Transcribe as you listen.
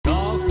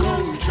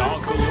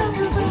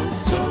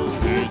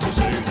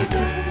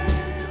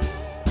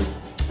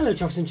Hello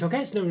Chocks and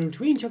Chocettes, no one in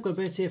between, Chocolate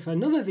Roberto here for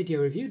another video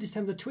review, this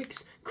time the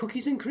Twix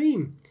Cookies and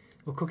Cream,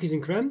 or Cookies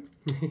and Creme.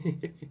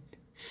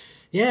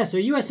 Yeah, so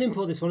US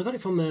import this one, I got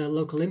it from a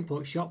local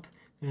import shop.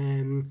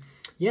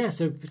 Yeah,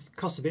 so it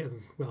costs a bit of,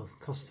 well,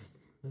 costs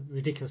a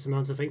ridiculous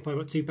amount I think,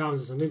 probably about £2 or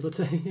something,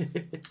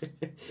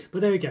 but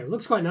there we go,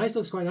 looks quite nice,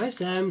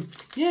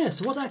 yeah,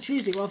 so what actually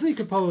is it? Well, I think you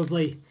could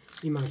probably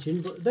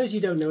imagine, but those of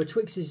you who don't know, a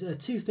Twix is a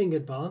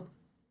two-fingered bar.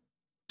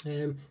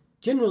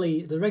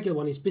 Generally, the regular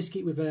one is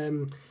biscuit with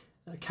a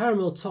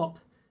caramel top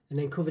and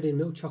then covered in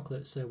milk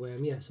chocolate. So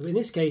yeah, so in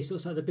this case, it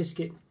looks like the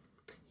biscuit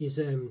is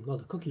well,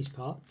 the cookies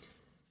part.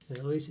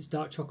 At least it's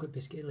dark chocolate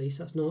biscuit. At least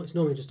it's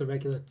normally just a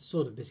regular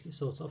sort of biscuit,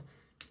 sort of.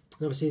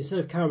 And obviously, instead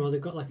of caramel, they've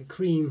got like a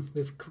cream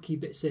with cookie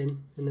bits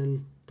in, and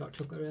then dark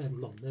chocolate,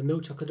 well,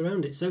 milk chocolate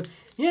around it. So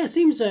yeah,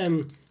 seems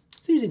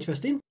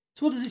interesting.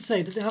 So what does it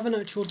say? Does it have an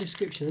actual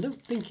description? I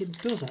don't think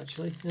it does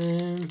actually.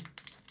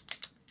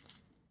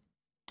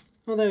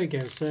 Well, there we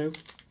go. So,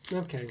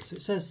 okay, so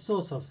it says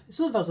sort of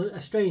has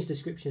a strange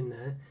description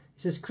there.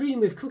 It says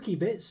cream with cookie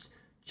bits,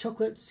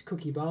 chocolates,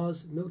 cookie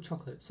bars, milk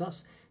chocolate. So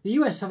that's, the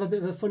US have a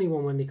bit of a funny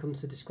one when they come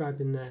to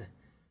describing their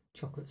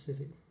chocolates. If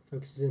it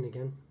focuses in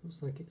again,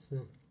 looks like it's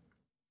not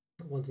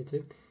wanted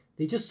to.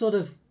 They just sort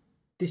of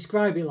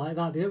describe it like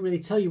that. They don't really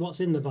tell you what's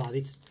in the bar.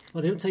 They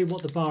don't tell you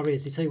what the bar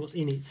is. They tell you what's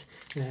in it.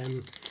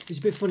 It's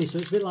a bit funny. So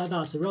it's a bit like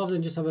that. So rather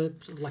than just have a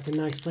sort of like a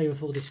nice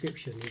flavourful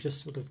description, they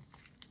just sort of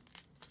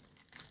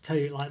tell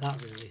you it like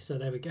that, really. So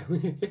there we go.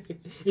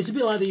 It's a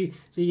bit like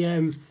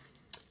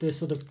the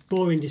sort of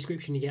boring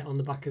description you get on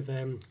the back of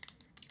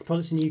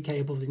products in the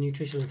UK above the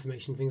nutritional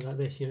information, things like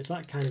this. You know, it's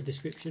that kind of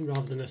description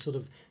rather than a sort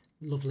of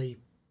lovely,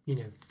 you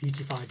know,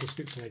 beautified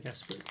description, I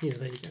guess. But you know,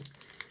 there you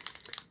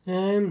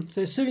go.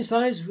 So serving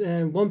size,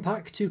 1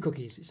 pack, 2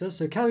 cookies. It says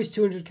so. Calories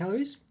 200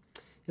 calories,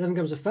 11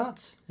 grams of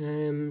fat,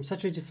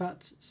 saturated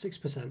fat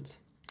 6%.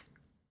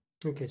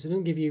 Okay, so it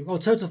doesn't give you, oh,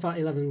 total fat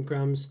 11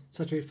 grams,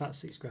 saturated fat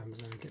 6 grams.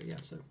 There we go, yeah,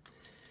 so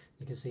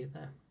you can see it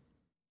there.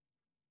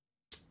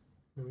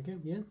 There we go,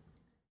 yeah.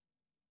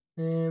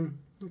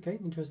 Okay,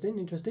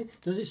 interesting.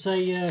 Does it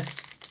say,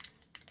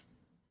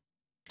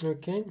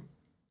 okay,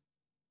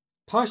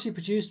 partially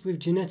produced with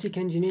genetic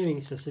engineering,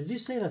 it says. So they do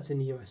say that in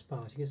the US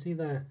part, you can see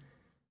there.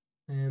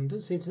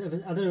 Doesn't seem to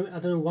ever, I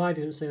don't know why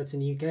they don't say that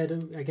in the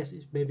UK. I guess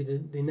it's maybe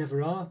they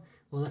never are,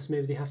 or unless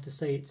maybe they have to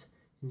say it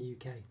in the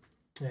UK,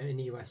 in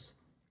the US.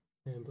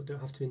 But don't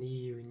have to in the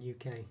EU and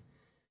UK.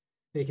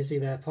 You can see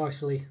there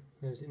partially.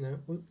 Where is it now?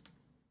 Whoop.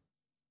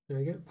 There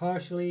we go.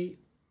 Partially.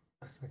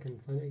 If I can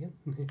find it again.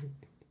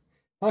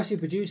 Partially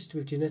produced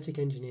with genetic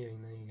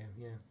engineering. There you go.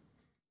 Yeah.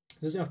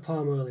 Does it have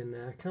palm oil in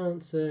there? I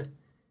can't see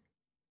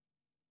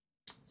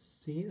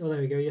it. Oh,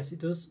 there we go. Yes, it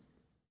does.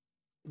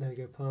 There we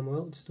go. Palm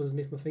oil just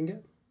underneath my finger.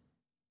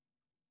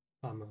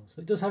 Palm oil.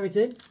 So it does have it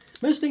in.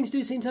 Most things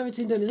do seem to have it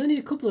in. There's only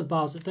a couple of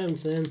bars that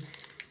don't.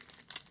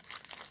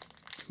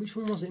 Which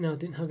one was it now?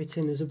 Didn't have it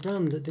in. There's a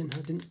brand that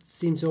didn't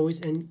seem to always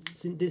didn't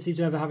seem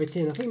to ever have it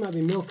in. I think it might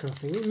be Milka. I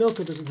think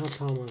Milka doesn't have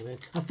palm oil in.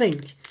 I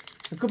think.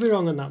 I could be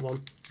wrong on that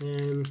one.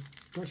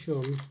 Not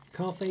sure.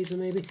 Car Phaser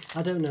maybe.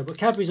 I don't know. But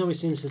Cadbury's always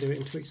seems to do it,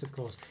 and Twix of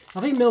course.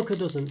 I think Milka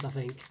doesn't. I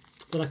think,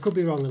 but I could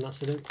be wrong on that,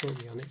 so don't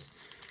quote me on it.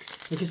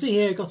 You can see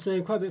here I've got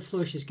quite a bit of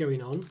flourishes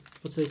going on.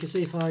 But you can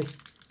see if I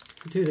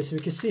do this, we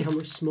can see how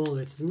much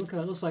smaller it is. And look at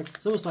that. It looks like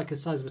it's almost like the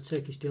size of a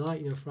Turkish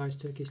delight. You know, Fry's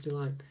Turkish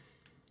delight.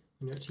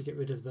 When you actually get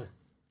rid of the.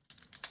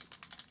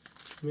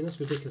 I mean,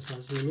 that's ridiculous. I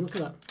mean, look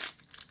at that.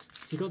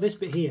 So you've got this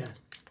bit here,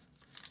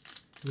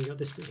 and you've got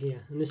this bit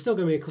here, and there's still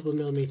going to be a couple of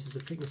millimetres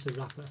of thickness of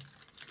wrapper.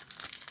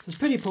 It's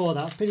pretty poor,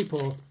 that. Pretty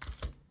poor.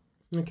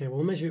 Okay,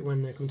 we'll measure it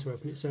when they come to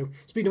open it. So,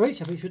 speaking of which,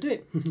 I think we should do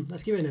it.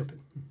 Let's give it an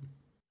open.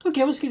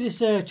 Okay, let's give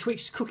this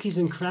Twix Cookies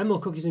and Creme, or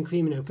Cookies and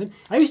Cream, an open.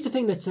 I used to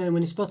think that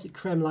when they spotted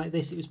creme like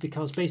this, it was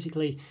because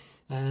basically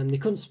they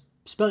couldn't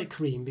spell it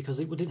cream because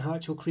it didn't have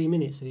actual cream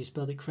in it, so they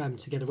spelled it creme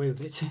to get away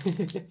with it.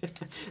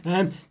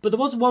 But there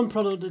was one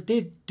product that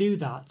did do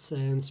that,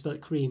 spell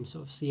it cream,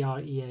 sort of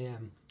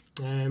C-R-E-A-M,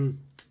 and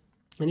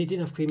it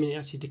didn't have cream in it. It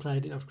actually declared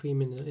it didn't have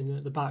cream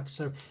in the back.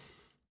 So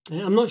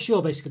I'm not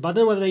sure basically, but I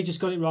don't know whether they just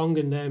got it wrong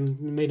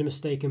and made a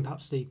mistake, and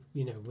perhaps they,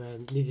 you know,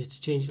 needed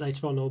to change it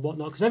later on or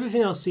whatnot. Because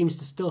everything else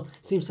seems to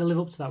live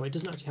up to that way. It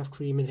doesn't actually have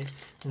cream in it.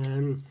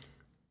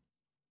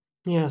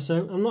 Yeah,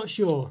 so I'm not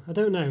sure. I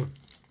don't know.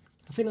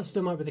 I think that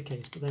still might be the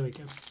case, but there we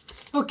go.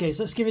 Okay,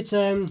 so let's give it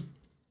a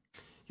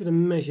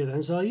measure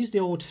then. So I'll use the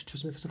old,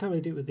 trust me, because I can't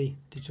really do it with the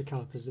digital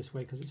calipers this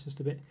way because it's just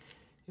a bit,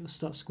 it'll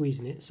start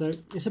squeezing it. So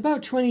it's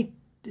about 20,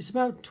 it's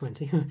about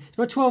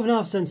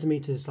 12.5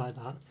 centimetres like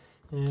that.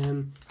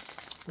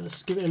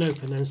 Let's give it an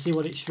open and see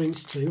what it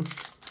shrinks to.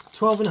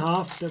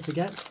 12.5, don't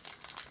forget.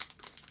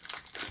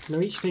 Now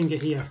each finger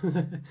here.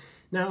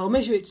 Now I'll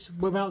measure it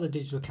without the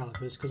digital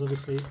calipers because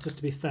obviously, just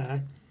to be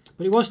fair,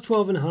 but it was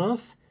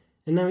 12.5.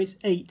 And now it's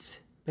 8,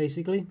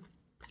 basically,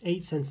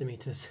 8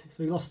 centimetres.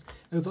 So we lost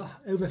over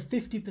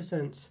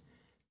 50%,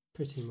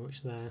 pretty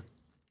much there.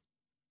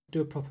 Do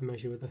a proper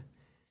measure with the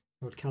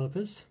old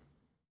calipers.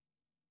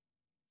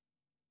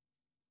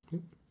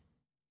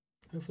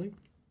 Hopefully,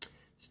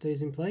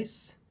 stays in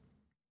place.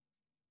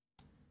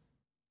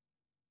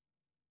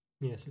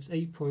 Yeah, so it's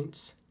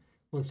 8.16,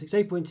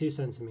 8.2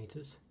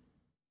 centimetres.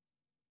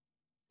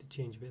 Did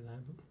change a bit there,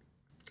 but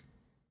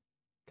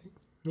okay.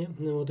 Yeah, and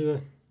then we'll do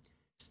on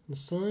the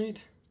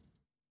side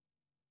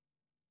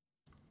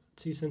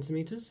 2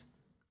 centimetres,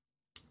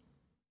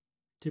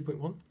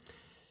 2.1, and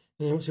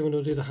then also want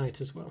to do the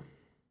height as well.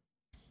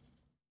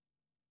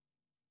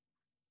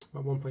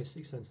 About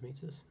 1.6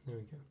 centimetres. There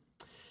we go.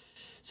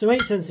 So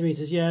 8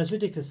 centimetres, yeah, it's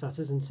ridiculous that,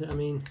 isn't it? I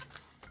mean,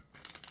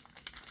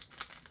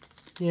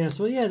 yeah,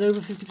 so yeah, it's over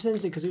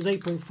 50% because it was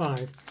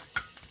 8.5.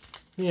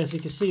 Yeah, so you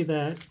can see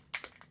there,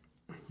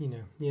 you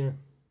know, yeah,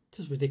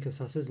 just ridiculous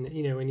that, isn't it?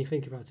 You know, when you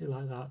think about it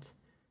like that.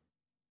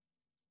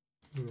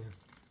 You know,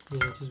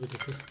 yeah, it is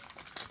ridiculous.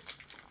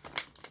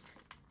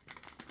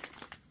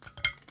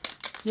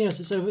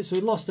 Yes, so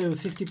we lost over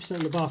 50%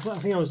 of the bar. I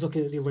think I was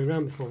looking at it the other way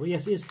around before, but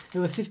yes, it is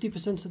over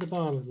 50% of the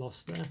bar we've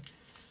lost there.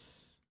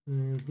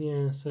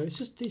 Yeah, so it's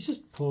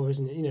just poor,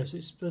 isn't it? You know, so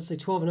it's, let's say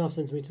 12.5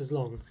 centimetres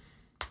long.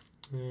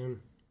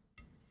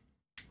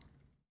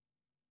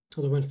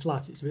 Although when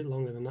flat, it's a bit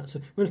longer than that.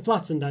 So when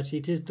flattened,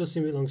 actually, does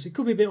seem a bit long. So it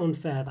could be a bit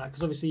unfair that,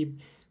 because obviously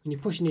when you're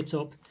pushing it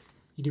up,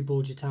 you do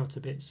bulge it out a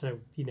bit. So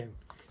you know,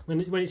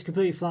 when it's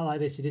completely flat like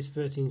this, it is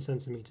 13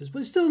 centimetres. But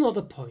it's still not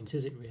the point,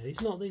 is it? Really,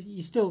 it's not.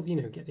 You still, you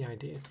know, get the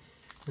idea.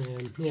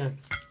 Yeah.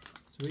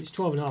 So it's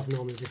 12.5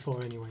 normally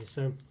before anyway.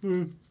 So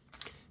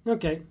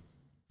okay.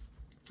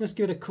 Let's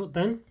give it a cut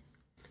then.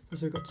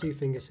 So we've got 2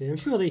 fingers here. I'm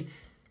sure in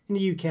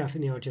the UK, I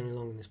think they are generally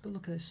long in this, but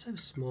look at it, it's so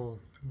small.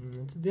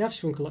 They have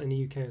shrunk a lot in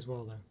the UK as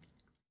well, though.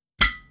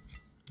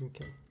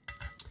 Okay.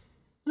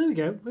 There we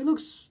go.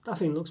 I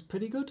think it looks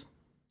pretty good.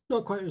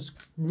 Not quite as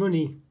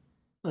runny.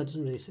 Well, it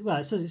doesn't really say, well,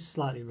 it says it's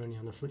slightly runny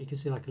on the front. You can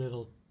see like a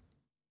little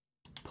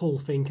pull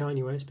thing, can't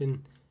you, where it's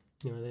been,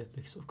 you know, the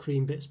sort of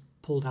cream bits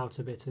pulled out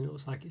a bit, and it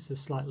looks like it's a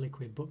slight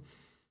liquid, but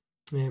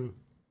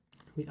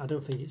I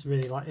don't think it's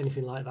really like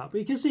anything like that, but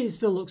you can see it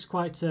still looks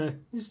quite. There's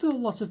still a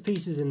lot of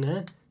pieces in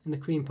there in the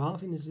cream part. I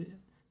think there's an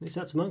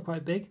acceptable amount,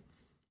 quite big.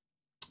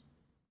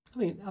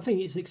 I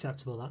think it's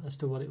acceptable that as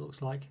to what it looks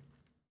like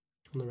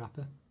on the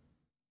wrapper.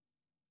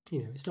 You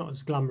know, it's not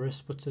as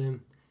glamorous, but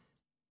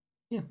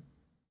yeah,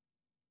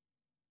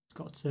 it's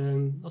got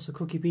lots of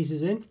cookie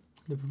pieces in.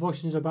 The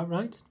proportions are about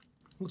right.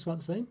 Looks about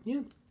the same.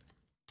 Yeah.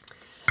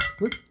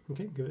 Good.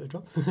 Okay, give it a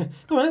drop.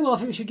 All right. Well, I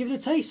think we should give it a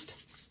taste.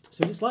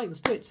 See what it's like.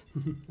 Let's do it.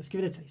 Let's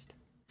give it a taste.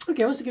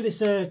 Okay, I want to give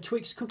this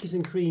Twix Cookies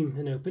and Cream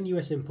an open,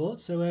 US import.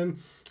 So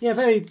yeah,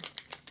 very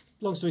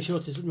long story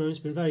short is at the moment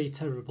it's been very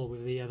terrible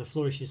with the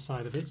flourishes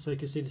side of it. So you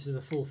can see this is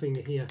a full finger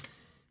here.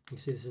 You can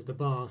see this is the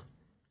bar.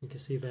 You can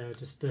see there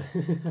just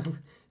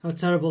how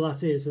terrible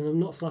that is. And I've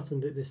not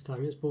flattened it this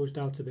time. It's bulged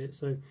out a bit.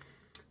 So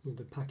with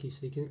the package,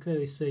 so you can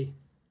clearly see.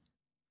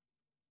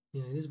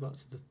 Yeah, it is about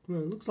to the.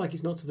 Well, it looks like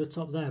it's not to the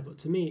top there, but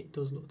to me it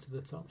does look to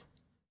the top.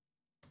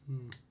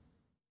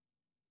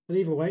 But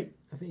either way,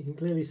 I think you can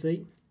clearly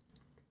see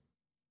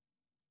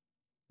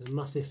there's a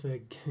massive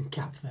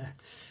gap there.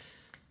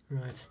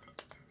 Right,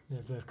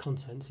 of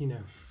contents, you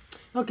know.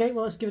 Okay,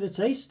 well, let's give it a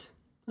taste.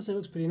 Let's say it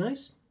looks pretty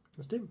nice.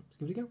 Let's do it. Let's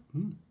give it a go.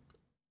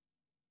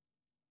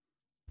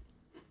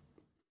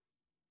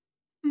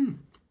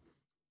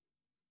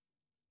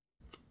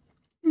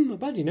 Not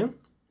bad, you know.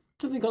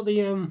 Definitely got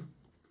the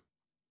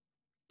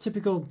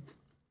typical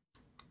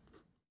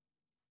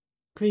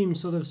cream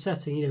sort of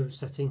setting, you know,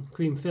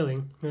 cream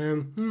filling.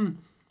 It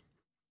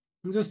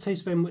does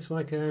taste very much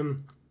like the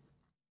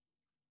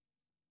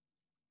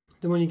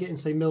one you get in,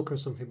 say, milk or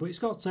something, but it's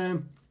got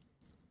very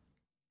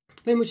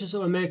much a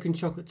sort of American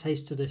chocolate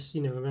taste to this,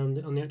 you know, around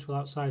on the actual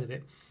outside of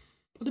it.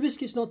 But the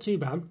biscuit's not too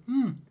bad.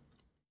 You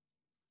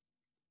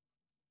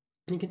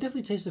can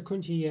definitely taste the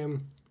crunchy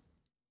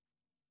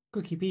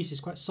cookie pieces,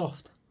 quite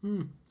soft.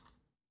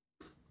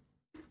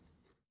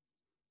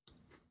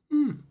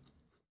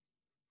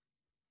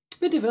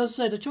 Bit different, as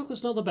I said, the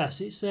chocolate's not the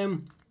best. It's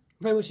very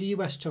much a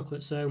US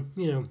chocolate, so,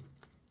 you know,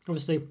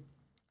 obviously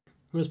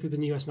most people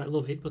in the US might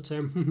love it, but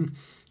over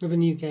in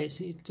the UK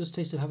it does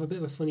taste to have a bit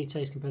of a funny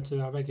taste compared to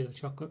our regular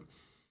chocolate.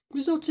 But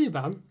it's not too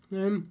bad.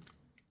 There's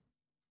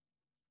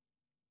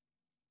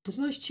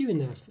a nice chew in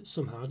there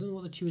somehow. I don't know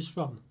what the chew is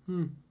from.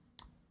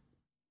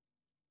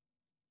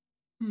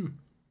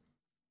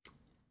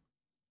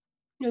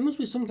 Yeah, it must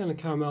be some kind of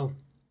caramel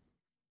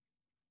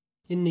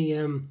in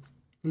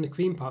the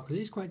cream part, because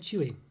it is quite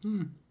chewy.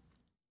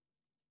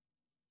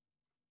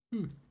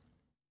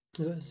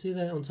 See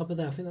there on top of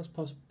there? I think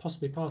that's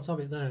possibly part of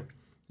it there.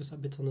 Just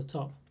that bit on the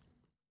top.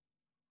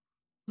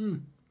 Yeah,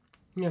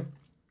 I think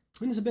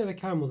there's a bit of a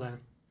caramel there.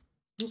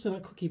 Also,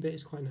 that cookie bit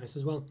is quite nice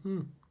as well.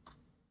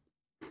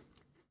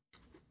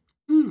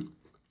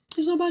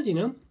 It's not bad, you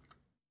know.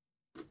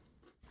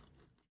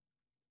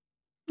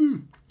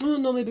 I'm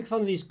not normally a big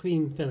fan of these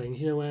cream fillings,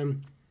 you know,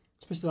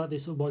 especially like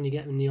this one you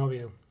get in the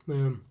Oreo.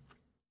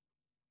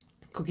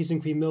 Cookies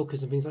and cream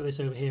milkers and things like this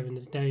over here in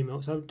the dairy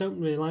milk, so I don't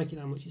really like it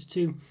that much. It's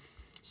too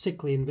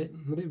sickly and a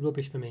bit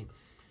rubbish for me.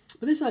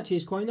 But this actually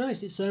is quite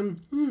nice. It's it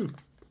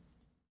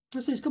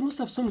must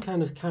have some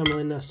kind of caramel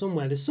in there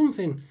somewhere. There's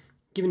something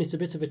giving it a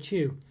bit of a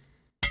chew.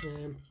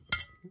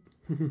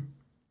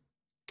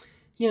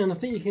 Yeah, and I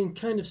think you can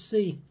kind of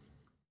see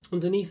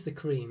underneath the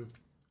cream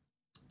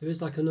there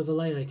is like another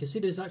layer. You can see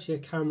there's actually a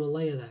caramel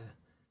layer there,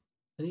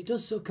 and it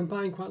does sort of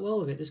combine quite well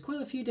with it. There's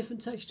quite a few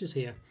different textures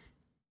here.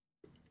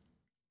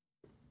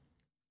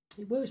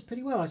 It works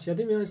pretty well actually. I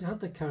didn't realise it had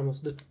the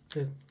caramels.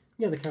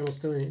 Yeah, the caramel's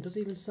still in it. It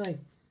doesn't even say.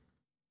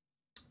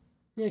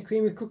 Yeah,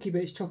 cream with cookie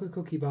bits, chocolate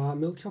cookie bar,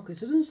 milk chocolate.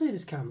 So it doesn't say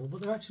there's caramel,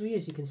 but there actually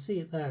is. You can see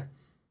it there.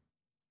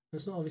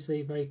 It's not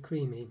obviously very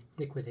creamy,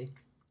 liquidy.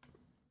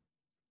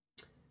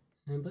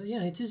 But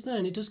yeah, it is there,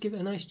 and it does give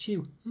it a nice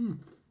chew.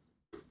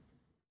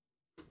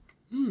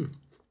 Yeah,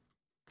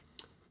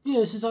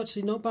 this is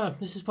actually not bad.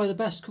 This is probably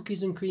the best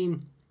cookies and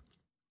cream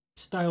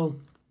style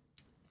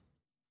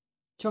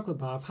chocolate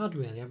bar I've had,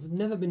 really. I've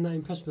never been that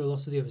impressed with a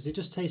lot of the others. It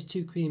just tastes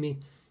too creamy,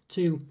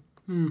 too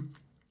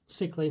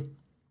sickly.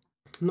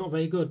 Not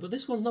very good, but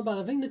this one's not bad.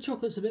 I think the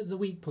chocolate's a bit of the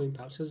weak point,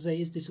 perhaps, because I say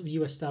it's this sort of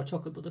US style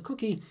chocolate, but the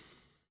cookie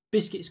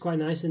biscuit is quite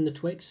nice in the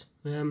Twix.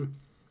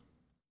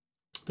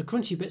 The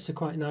crunchy bits are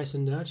quite nice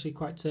and actually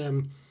quite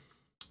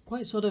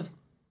sort of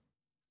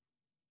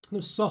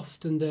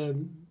soft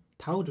and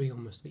powdery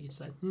almost, what you'd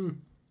say.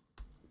 And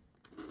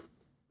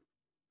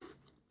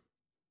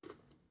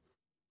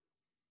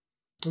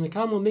the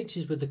caramel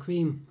mixes with the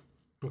cream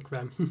or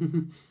creme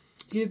to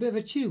give it a bit of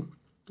a chew.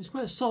 It's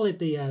quite solid,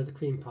 the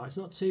cream part. It's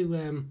not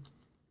too.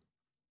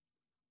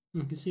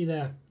 You can see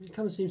there. It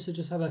kind of seems to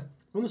just have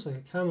almost like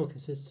a caramel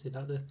consistency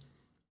that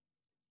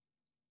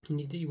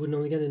you would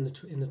normally get in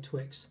the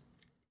Twix.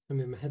 I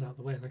move my head out of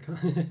the way and I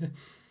can't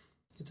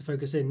get to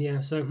focus in.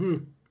 Yeah, so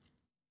you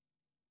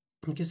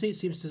can see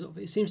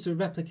it seems to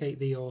replicate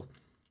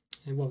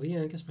well,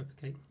 yeah, I guess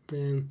replicate.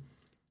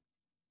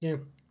 Yeah,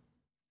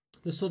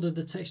 the sort of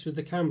the texture of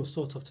the caramel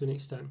sort of to an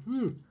extent.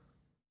 I'm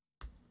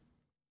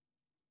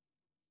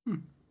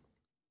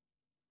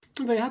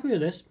very happy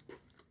with this.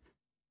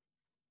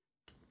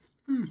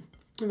 I'm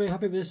very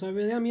happy with this. I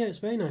really am. Yeah, it's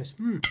very nice.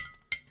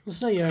 I'll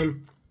say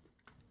you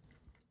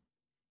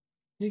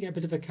get a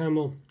bit of a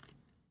caramel.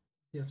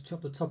 You have to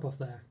chop the top off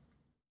there.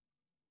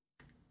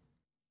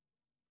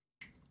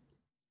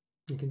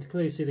 You can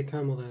clearly see the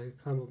caramel there, the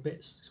caramel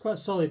bits. It's quite a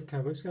solid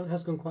caramel. It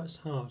has gone quite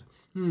hard.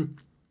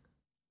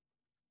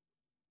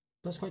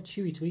 That's quite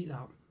chewy to eat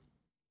that.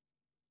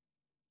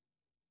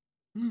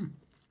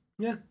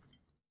 Yeah.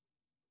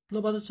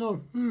 Not bad at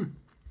all.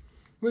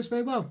 Works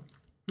very well.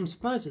 I'm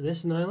surprised at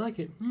this and I like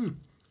it. I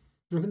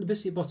think the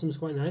biscuit bottom is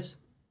quite nice.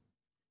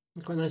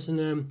 It's quite nice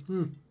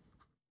and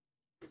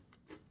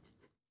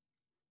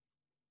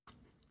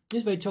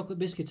it's very chocolate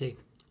biscuity.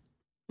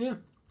 Yeah.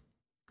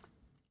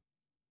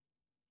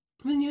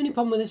 I mean, the only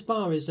problem with this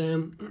bar is I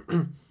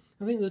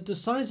think that the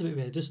size of it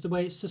really, just the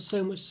way it's just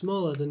so much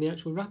smaller than the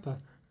actual wrapper.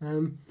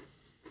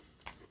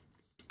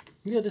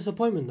 Yeah,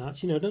 disappointment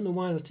that. I don't know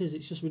why that is.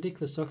 It's just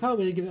ridiculous. So I can't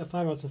really give it a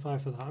 5 out of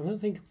 5 for that. I don't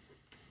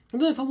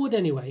know if I would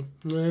anyway.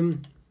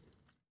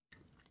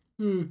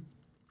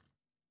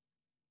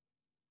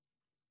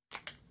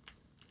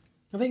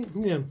 I think,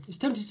 it's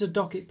tempting to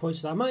dock it points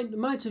for that. I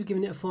might have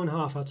given it a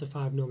 4.5 out of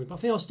 5 normally, but I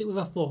think I'll stick with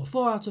a 4.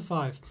 4 out of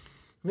 5.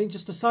 I think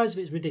just the size of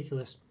it is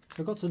ridiculous.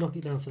 I've got to knock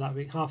it down for that,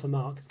 half a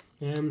mark.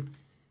 But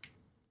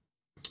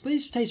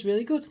it tastes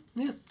really good.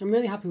 Yeah, I'm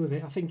really happy with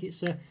it. I think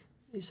it's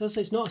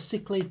not a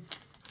sickly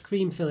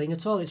cream filling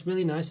at all. It's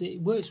really nice. It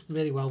works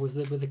really well with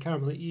the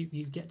caramel.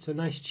 You get to a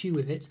nice chew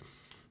with it.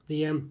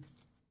 The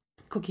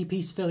cookie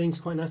piece filling's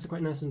quite nice. They're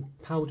quite nice and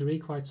powdery,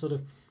 quite sort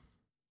of,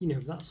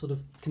 that sort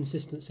of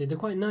consistency. They're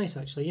quite nice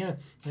actually, yeah.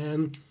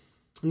 And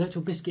the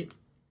actual biscuit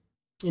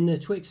in the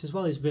Twix as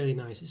well is really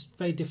nice. It's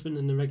very different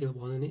than the regular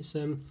one, and it's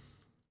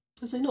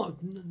I say not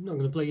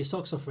going to blow your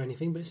socks off or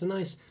anything, but it's a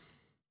nice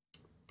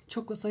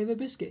chocolate flavoured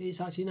biscuit.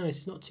 It's actually nice.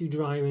 It's not too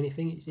dry or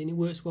anything, and it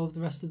works well with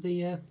the rest of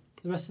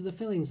the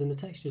fillings and the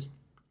textures.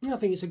 Yeah, I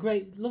think it's a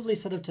great, lovely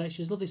set of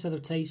textures, lovely set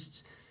of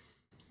tastes.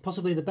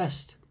 Possibly the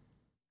best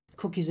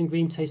cookies and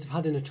cream taste I've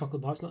had in a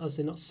chocolate bar. It's not, as I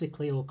say, not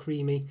sickly or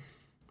creamy.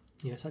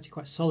 It's actually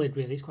quite solid,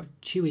 really. It's quite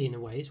chewy in a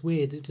way. It's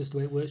weird, just the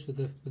way it works with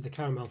the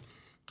caramel.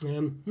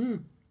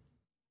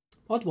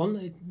 Odd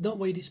one, not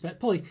what you'd expect.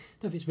 Probably, I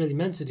don't know if it's really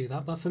meant to do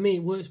that, but for me,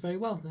 it works very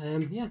well.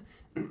 Yeah,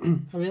 I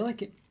really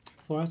like it.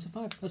 4 out of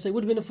 5. I'd say it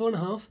would have been a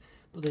 4.5,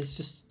 but there's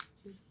just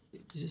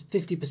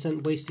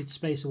 50% wasted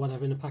space or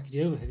whatever in the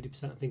packaging. Over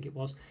 50%, I think it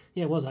was.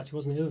 Yeah, it was actually,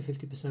 wasn't it? Over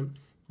 50%.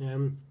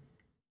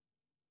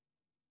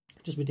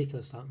 Just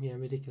ridiculous, that. Yeah,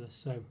 ridiculous.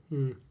 So,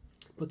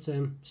 but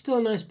still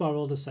a nice bar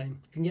all the same.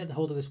 If you can get the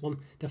hold of this one,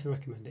 definitely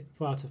recommend it.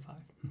 4 out of 5.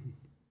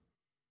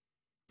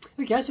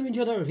 Okay, guys, so if you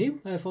enjoyed that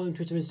review, follow me on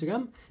Twitter and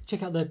Instagram.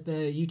 Check out the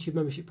YouTube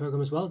membership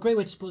program as well. Great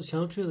way to support the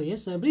channel, truly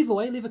is. But either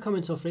way, leave a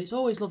comment or free. It's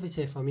always lovely to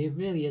hear from you. It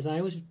really is. I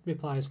always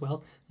reply as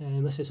well.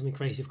 Unless there's something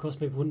crazy, of course,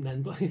 maybe I wouldn't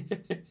then. But,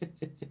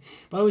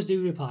 but I always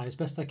do reply as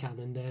best I can.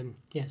 And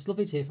yeah, it's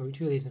lovely to hear from you,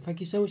 truly is. And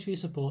thank you so much for your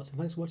support. And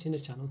thanks for watching the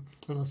channel.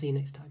 And I'll see you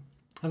next time.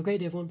 Have a great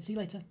day, everyone. See you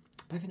later.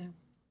 Bye for now.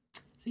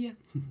 See ya.